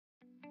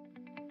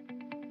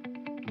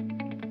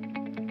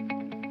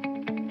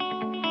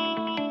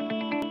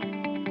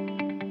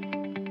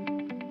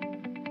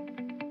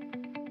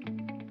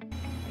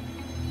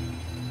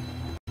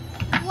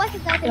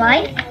start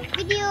Why? my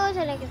videos,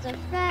 so like and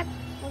subscribe.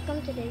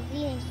 Welcome to the Z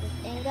Nation.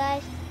 And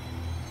guys,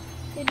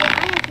 today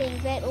I am playing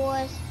Bed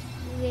Wars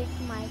with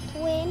my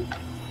twin.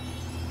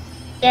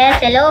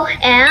 Yes, hello,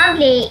 and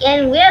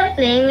we're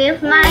playing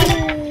with my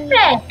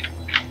friend.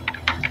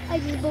 I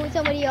just bowed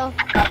somebody off.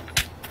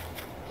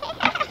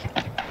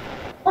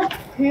 Oh,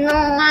 no,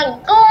 my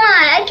God,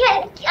 I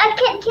can't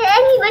kill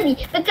anybody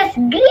because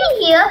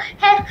Green here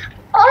has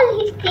all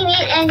his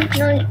teammates and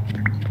no.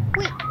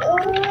 Wait,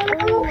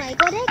 oh my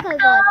God, that guy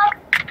got.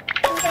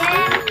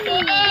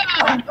 Camping!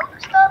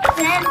 Stop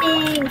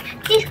camping!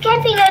 He's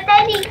camping the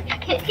time.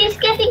 He's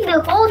camping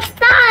the whole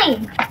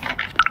time.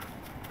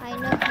 I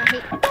know, I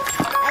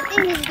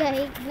think he's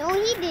gonna. No,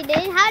 he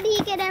didn't. How did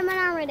he get diamond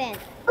armor then?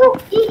 Oh,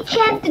 he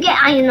camped to get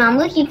iron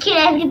armor. He killed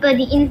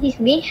everybody in his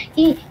way.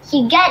 He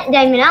got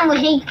diamond armor.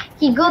 He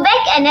go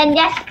back and then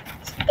just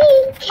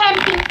stay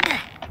camping.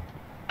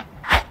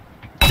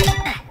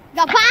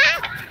 Gapa!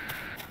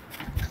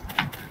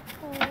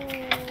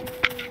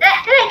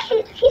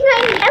 He's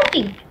not even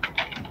helping.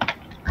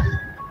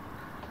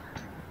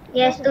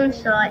 Yes, don't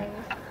shot,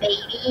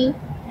 baby.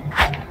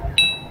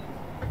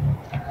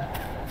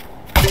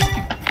 So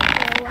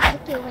I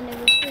killed one of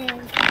his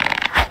friends.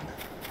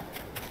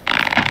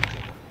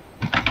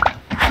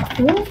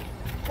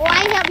 Oh, I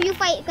help you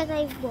fight because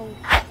I bowed.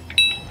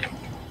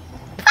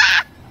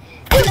 Ah!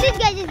 Dude, this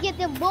guy just get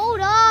the bowed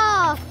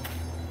off.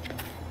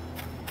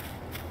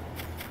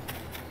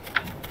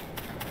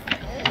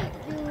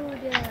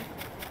 Dude.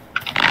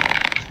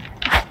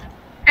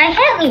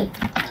 Help me.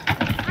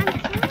 I'm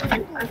trying to.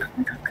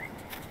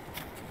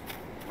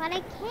 But I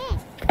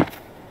can't.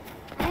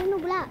 I have no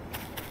blocks.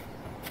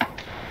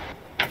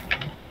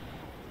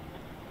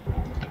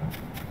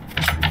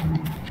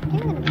 I'm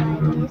gonna buy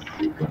this.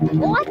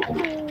 What?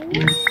 Probably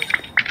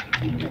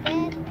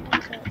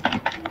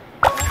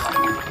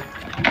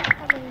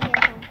need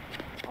that.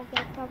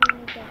 Okay, probably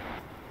need that.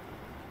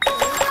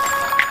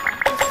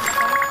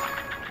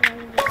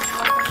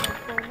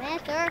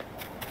 Master.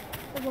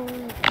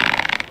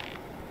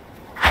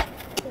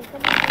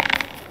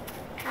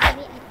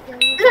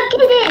 Look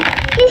at it.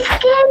 He's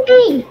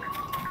camping.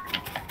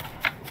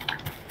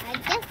 I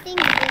just think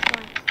this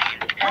one.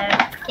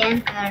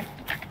 Camper.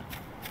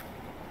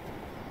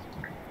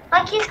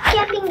 Like he's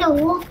camping the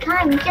whole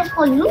time just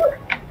for loot.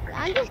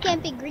 I'm just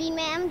camping green,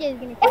 man. I'm just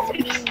gonna That's camp a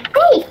green.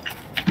 mistake.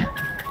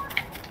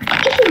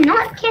 If you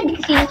not camp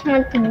because you just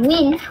want to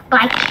win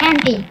by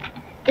camping.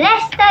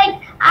 Last time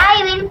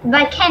I win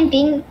by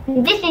camping.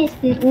 This is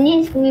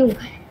new.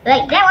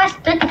 Like that was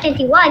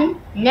 2021.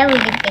 Never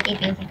did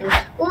 2022.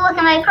 Oh, look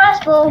at my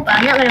crossbow, but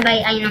I'm not gonna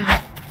buy iron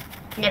armor.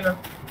 Never.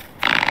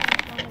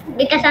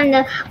 Because I'm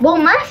the bow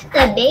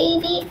master,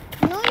 baby.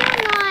 No,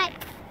 you're not.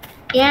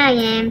 Yeah, I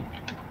am.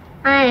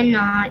 I am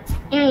not.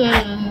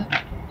 Yeah.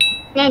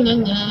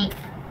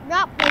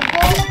 Drop the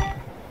goal.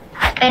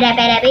 Bada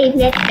bada bing,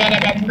 bada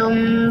bada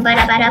boom,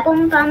 bada bada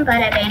boom, bum,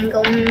 bada bang,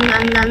 boom,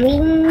 bum, bum,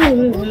 bing,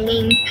 bing,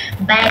 bing,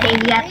 bada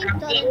bing,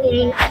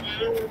 bing,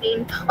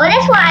 bing. Oh,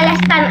 that's why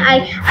last time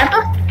I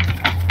put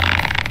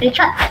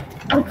Richard.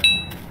 Oh.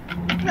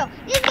 Bro,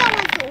 this guy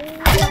wants to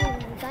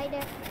die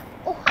there.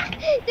 Oh,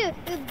 dude.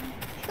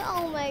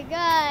 Oh my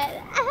God.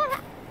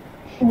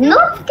 No,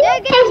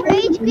 They're gonna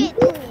rage quit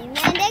to me,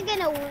 man. They're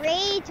gonna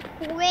rage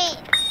quit.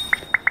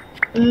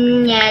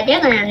 Yeah, they're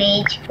gonna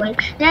rage quit.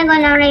 They're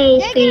gonna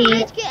rage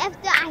quit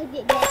After I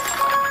did that.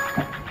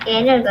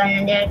 Yeah, they're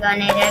gonna.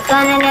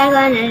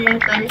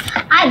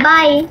 I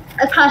buy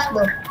a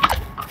crossbow.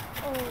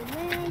 Oh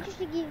man, just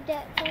to give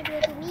that crossbow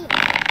to me.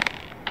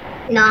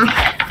 No.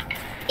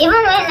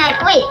 Even when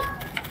wait.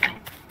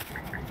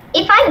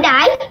 If I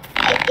die,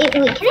 wait,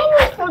 can I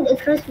not pull a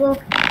crossbow?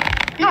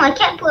 No, I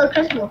can't pull a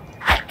crossbow.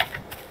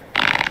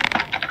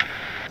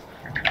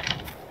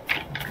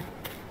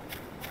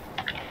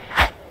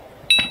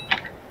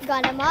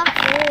 Got him up.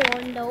 Oh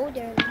no,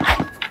 they're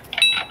not.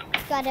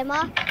 Got him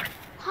up.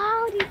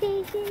 How did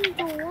they didn't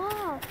go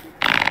off?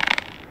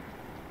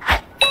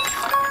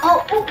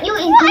 Oh, you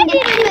is I doing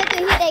didn't the meant to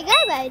hit that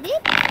guy, but I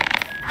did.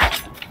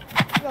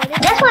 Bro,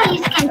 That's why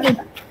he's camping.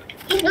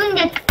 He's doing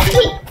the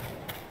trick.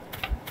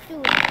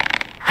 Dude.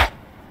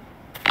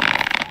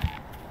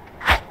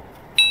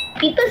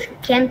 People's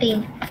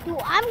camping. Dude,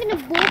 I'm gonna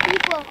blow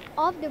people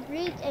off the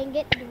bridge and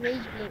get the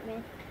rage blade,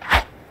 man.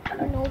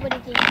 Nobody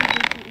can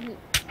beat me.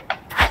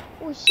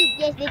 Oh shoot,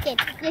 yes they can.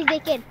 Yes they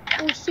can.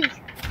 Oh shoot.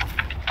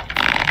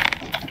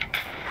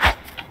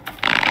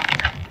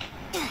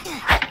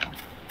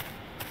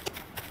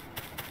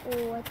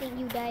 Oh, I think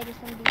you died or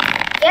something.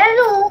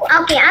 Hello.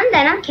 Okay, I'm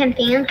done. I'm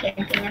camping.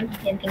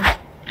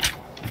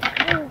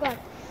 Oh god.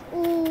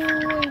 Oh,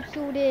 I'm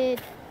so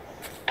dead.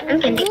 I'm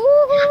camping.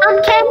 Ooh.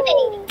 I'm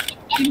camping.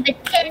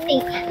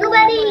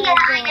 Nobody got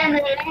iron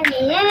armor.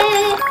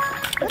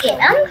 Okay,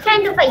 I'm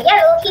trying to fight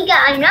yellow. He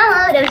got iron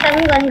armor. There's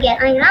someone gonna get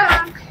iron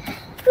armor.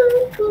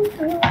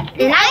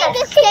 And I'm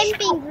just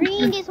camping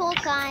green this whole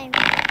time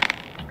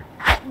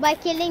by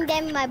killing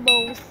them with my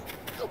bows.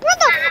 What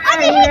the? I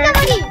did hit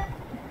somebody!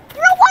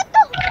 Bro, what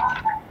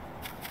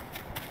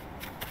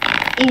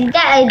the? Is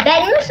that a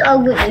bad news or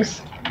good news?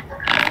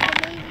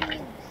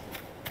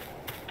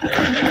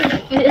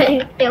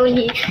 Tell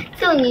me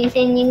two news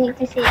and you need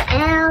to say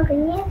good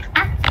news.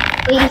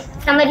 Wait, is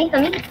somebody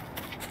coming?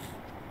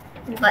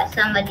 But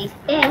somebody's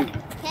there.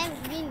 Can't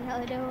win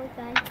the whole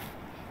time.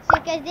 So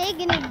because they're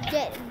gonna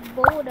get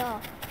bored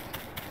off.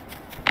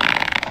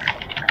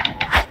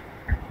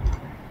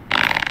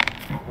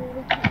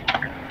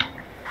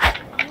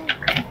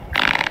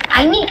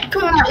 I need 2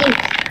 more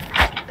inch.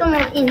 2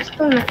 more inch.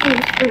 2 more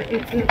inch.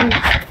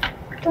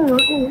 2 more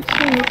inch.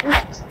 2 more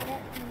inch.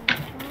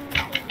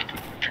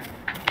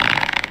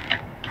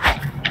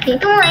 Okay,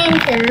 2 more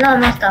inch and a lot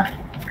more stuff.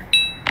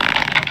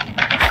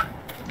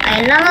 I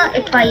love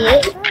it for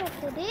it.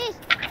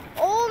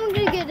 Oh, I'm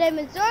gonna get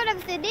diamond sword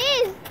after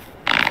this.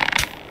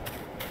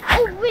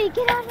 Oh wait,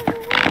 get out of the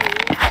way.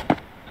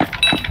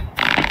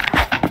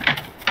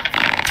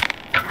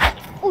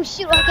 Oh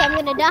shoot, okay, I'm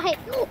gonna die.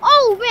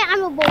 Oh man,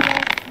 I'm a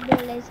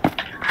boneless.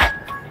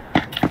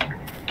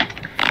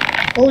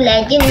 Oh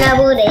legend,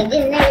 oh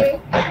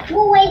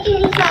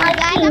legend is not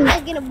guys, I'm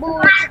just gonna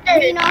board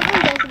green off.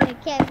 I'm just gonna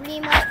catch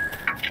green off.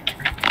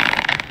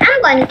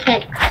 I'm gonna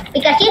catch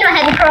because you don't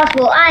have the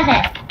crossbow I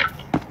have.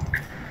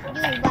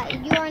 Dude, but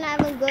you are not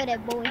even good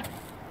at bowling.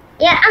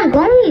 Yeah, I'm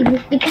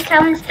going because I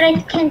was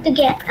trying to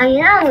get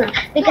iron.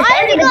 Because I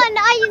already got an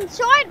iron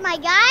sword, my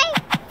guy.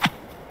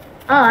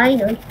 Oh, I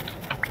do.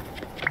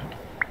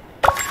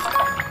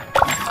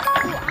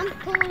 Dude, I'm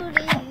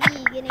totally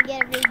gonna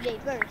get a rage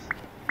blade first.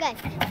 Guys,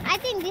 I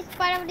think this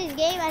part of this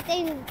game, I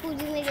think who's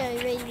gonna get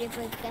a rage blade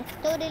first. Guys,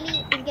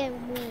 totally it's gonna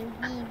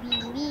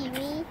be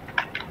me.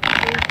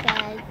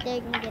 Because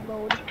they're gonna get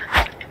bold.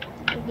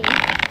 Okay.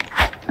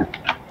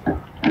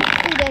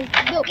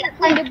 Dude,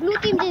 the blue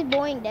team is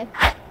boring them.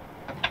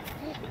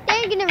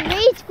 They're gonna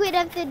rage quit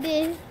after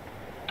this.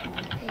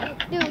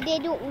 Dude, they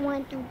don't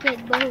want to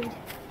get bold.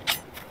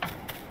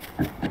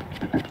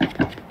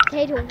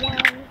 They don't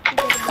want to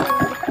get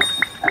bold.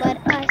 But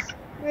us,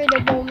 we're the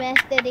bow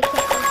master. They can't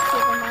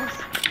escape from us.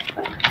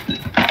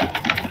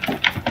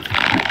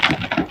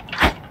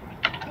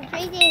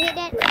 Did Crazy hit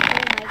that? Oh my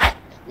god.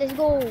 Let's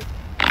go.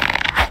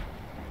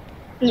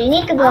 You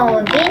need to go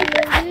again.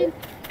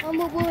 I'm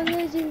a boy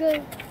legend,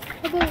 guys.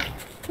 I'm a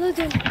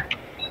legend.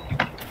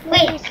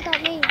 Wait.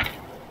 Stop me.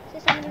 Say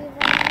something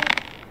about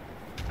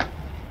me.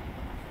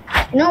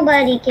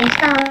 Nobody can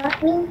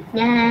stop me.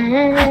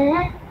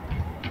 Nah.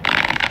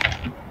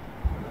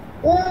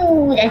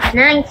 Ooh, that's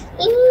nice.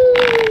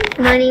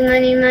 Money.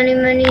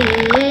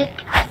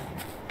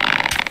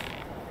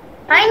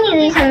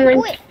 Finally, someone.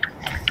 Wait.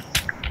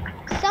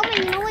 Someone,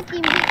 you know what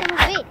team did some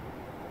bait?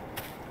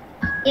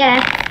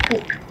 Yeah.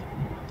 Good.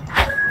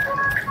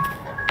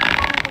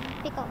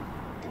 Pick up.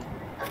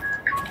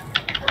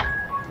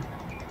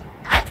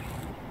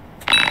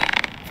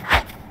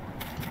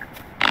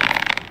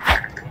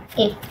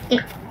 Okay.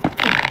 Yep.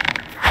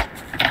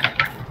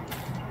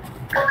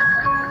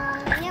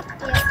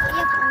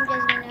 I'm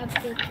just gonna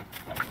update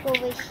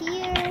over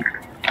here.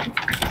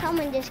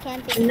 Someone just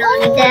camping. No,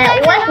 Oh, that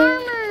diamond what?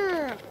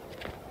 armor!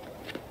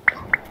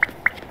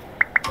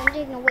 I'm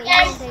just gonna wait.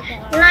 Yes.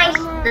 Nice.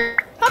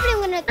 Probably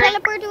gonna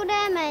teleport to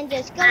them and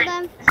just kill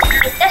them.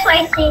 That's why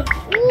I say.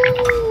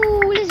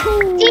 Ooh, let's go.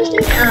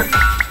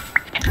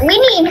 We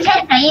need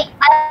enchant, right?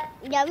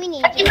 Yeah, we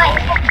need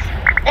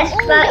Let's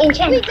Oh,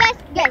 enchant. wait,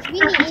 guys, we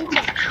need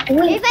enchant.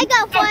 If I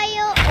got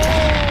fire,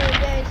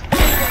 there's.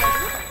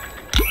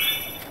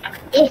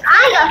 If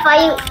I got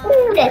fire,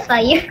 ooh, that's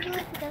fire.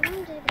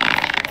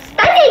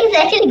 Starting is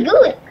actually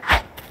good.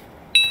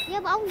 Yeah,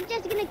 but I'm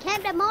just gonna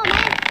camp them all,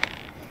 man.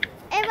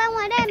 If I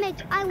want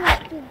damage, I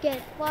want to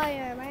get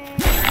fire, man.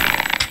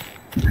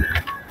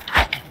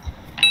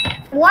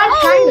 What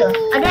thunder?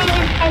 I don't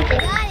even have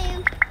it. Got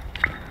him.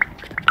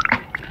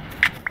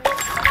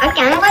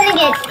 Okay, I'm gonna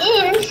get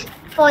ins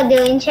for the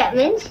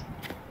enchantments.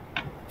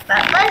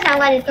 But first I'm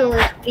gonna do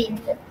green.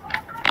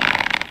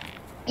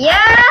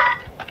 Yeah!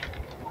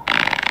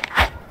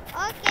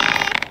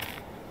 Okay.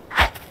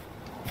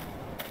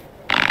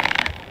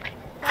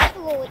 Got to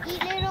go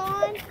eat later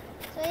on.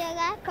 So yeah,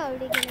 guys,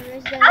 probably gonna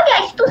rest them. Okay,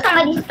 I stole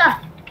somebody's stuff.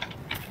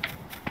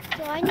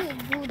 So I need to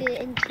do the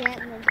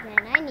enchantments,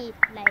 man. I need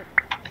like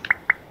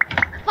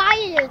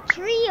fire a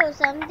tree or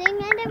something,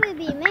 and that would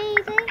be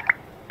amazing.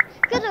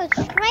 Cause a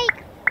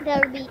strike, that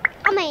would be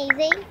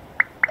amazing.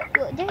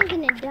 Well, they're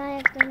gonna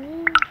die after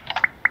me.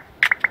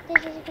 They're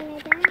just gonna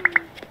die.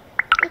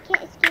 They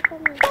can't escape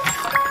from me.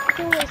 They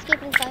can't escape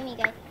from me,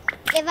 guys.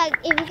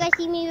 If you guys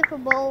see me with a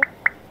bow,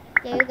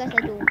 yeah, you guys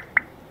are doomed.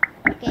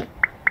 Okay.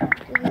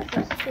 You guys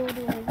are so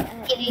doomed.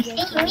 If you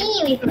see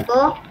me with a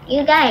bow,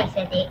 you guys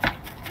are dead.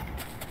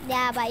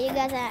 Yeah, but you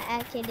guys are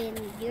actually,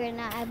 you're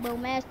not a bow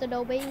master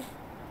though, baby.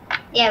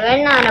 Yeah,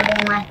 we're not a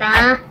bow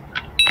master.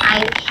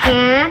 I'm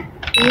sure.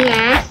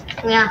 Yes,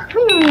 we are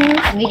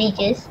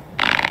villagers.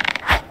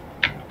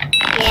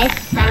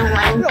 Yes, I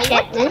want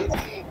enchantment.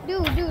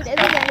 Dude, every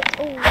guy.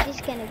 Oh, this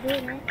is kind of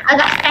good, man. I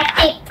got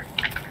static.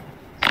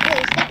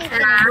 Wait, static is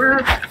kinda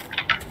good.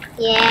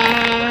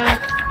 Yeah.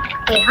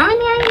 Wait, how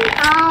many are you?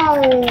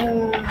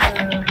 Oh.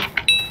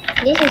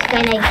 This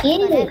can I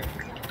get?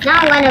 Now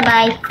I'm gonna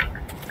buy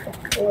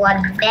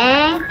one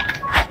bank.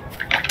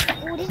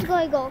 Oh, this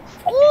guy go.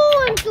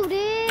 Oh, I'm so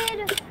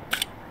dead.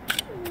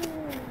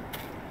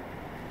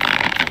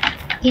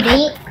 You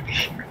dead?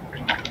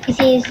 This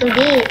is so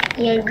dead.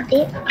 You're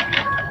dead.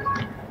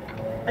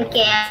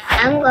 Okay,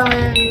 I'm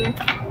going.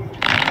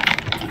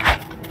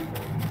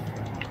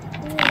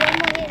 Ooh, one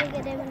more hit to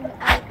get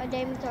a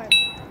diamond sword.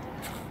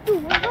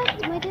 Dude, what?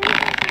 My diamond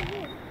sword is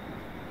here.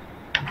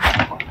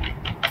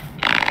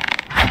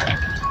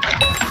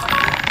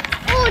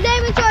 Oh,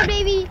 diamond sword,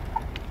 baby.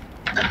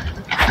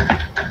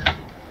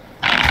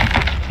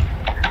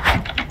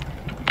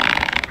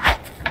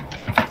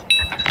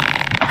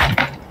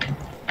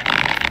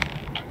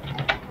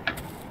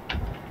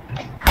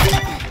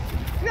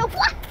 No,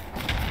 what?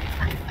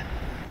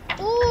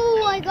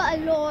 Oh, I got a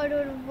lot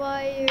of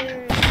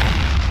fire.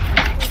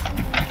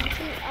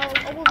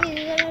 Oh,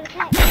 baby, there's another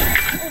attack. Oh,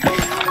 baby,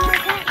 there's another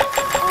attack.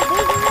 Oh,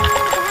 baby, there's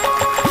another attack.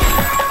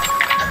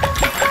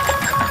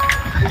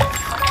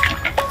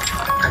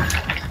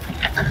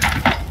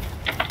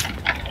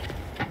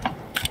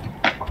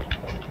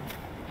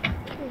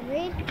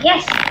 Red?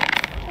 Yes.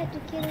 Had to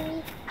kill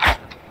me.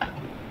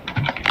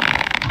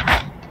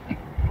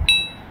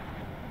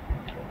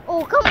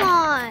 Oh, come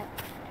on.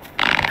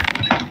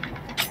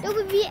 That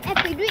would be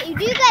epic. Do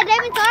you got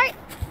diamond sword?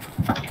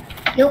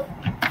 Nope.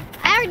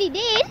 I already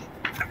did.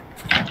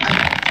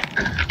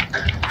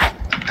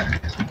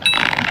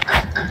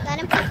 Got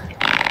him.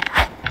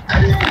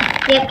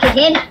 Yep, you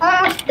did.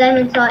 Almost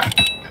diamond sword.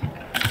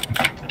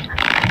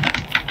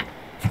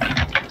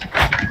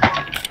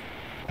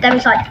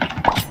 Diamond sword.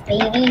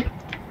 Baby.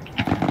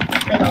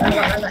 Oh my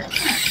god.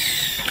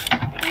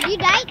 Did you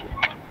die?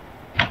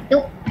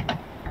 Nope.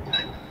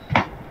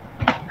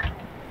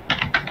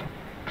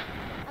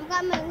 I'm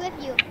coming with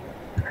you.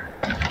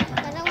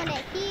 Because I want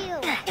that kill.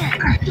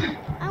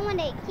 I want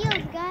that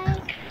kills, guys.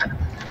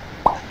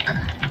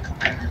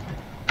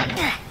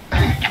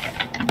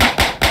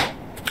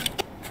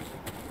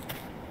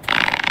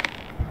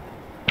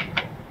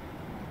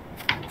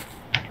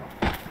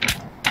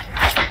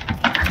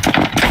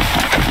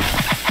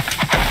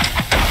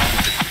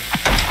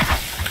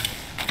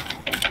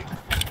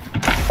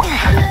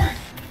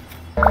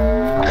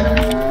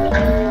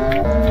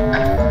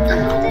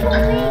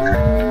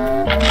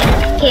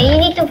 Okay, you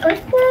need to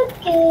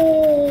protect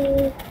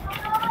it.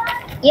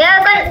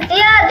 Yeah, but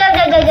yeah.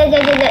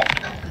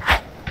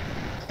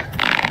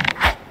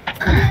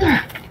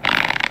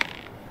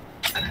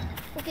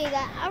 Okay,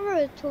 guys,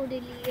 we're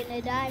totally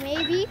gonna die,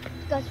 maybe.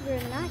 Because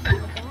we're not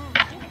gonna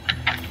die.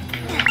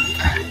 Maybe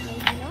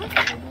not,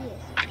 maybe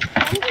yes.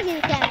 I'm just gonna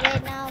stand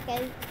red now,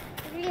 because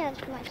we really have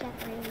too much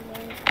happening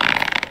there.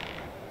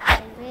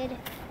 Stand red.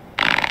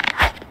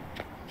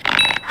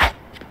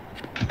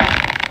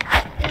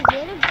 Is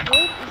red a red?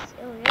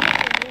 Oh, red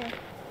is red.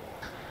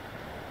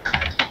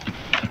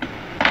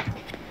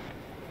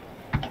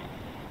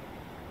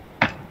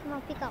 Come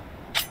on, pick up.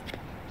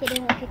 Okay, they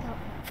won't pick up.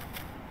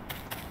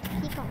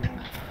 Pick up now.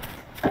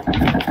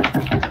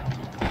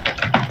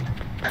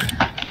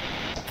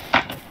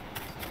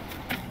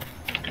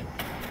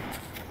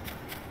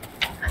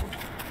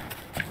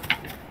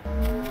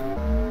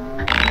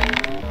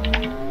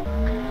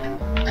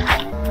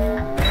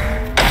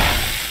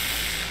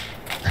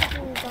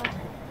 Oh, God.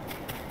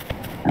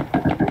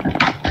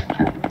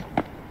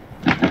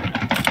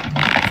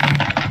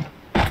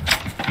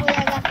 Oh, yeah,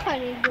 I got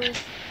funny goes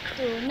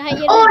to not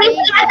yet. Oh, I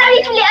got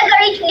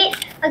rage lit.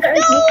 No,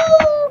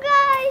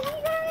 guys, you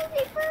gotta hit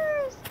me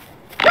first.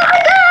 No, I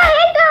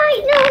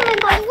died. No, oh my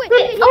god. Wait,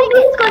 oh,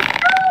 this god.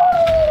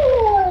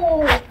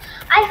 No,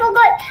 I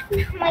forgot.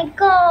 Oh my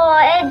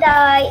god, I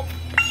died.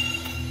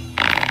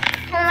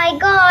 Oh my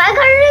god, I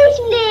got rage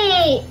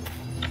lit.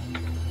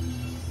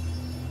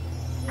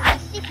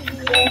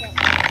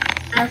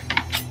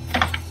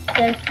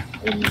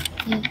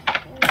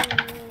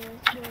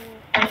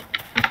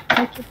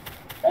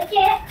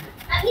 Okay,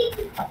 I need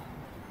to.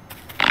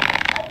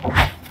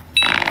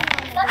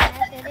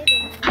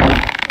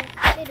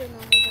 They don't know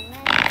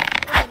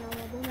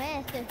about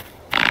master.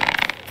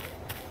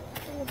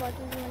 We're about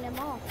to ruin them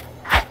all.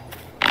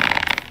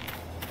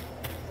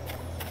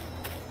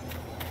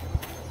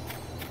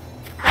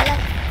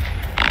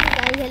 You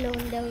guys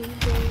alone though.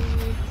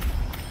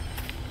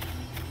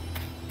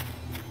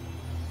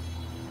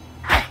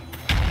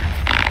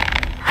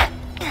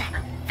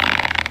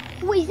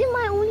 Wait, is it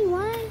my only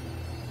one?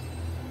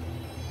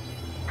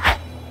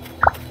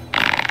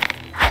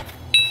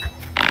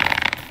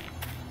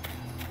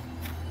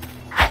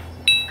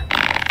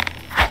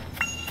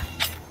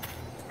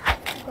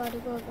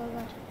 Go.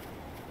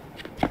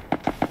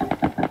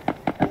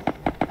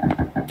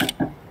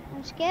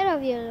 I'm scared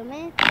of you, little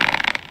man.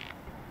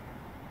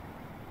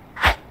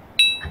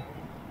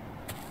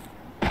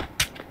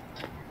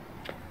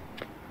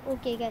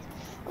 Okay, guys,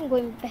 I'm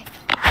going back.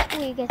 Oh,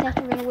 you guys have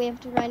to run away. I have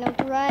to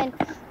run.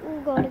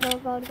 Oh, God.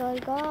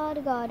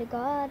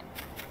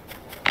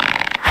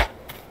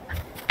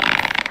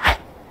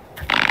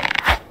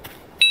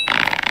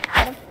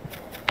 Got him.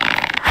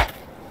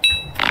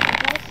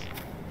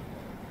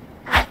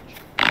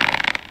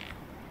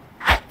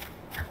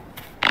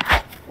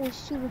 Oh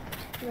shoot!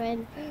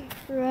 Run,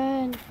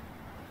 run,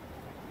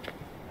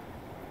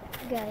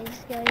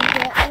 guys.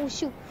 Yeah. Oh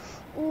shoot!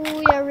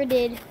 Oh yeah, we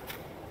did.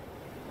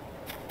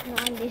 No,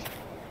 I'm dead.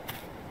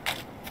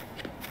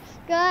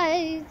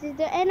 Guys, it's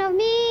the end of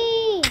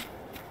me.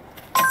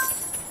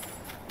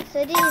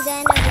 So this is the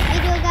end of the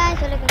video, guys.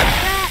 So like and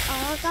subscribe,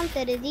 and welcome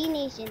to the Z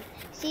Nation.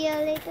 See you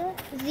later,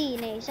 Z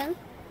Nation.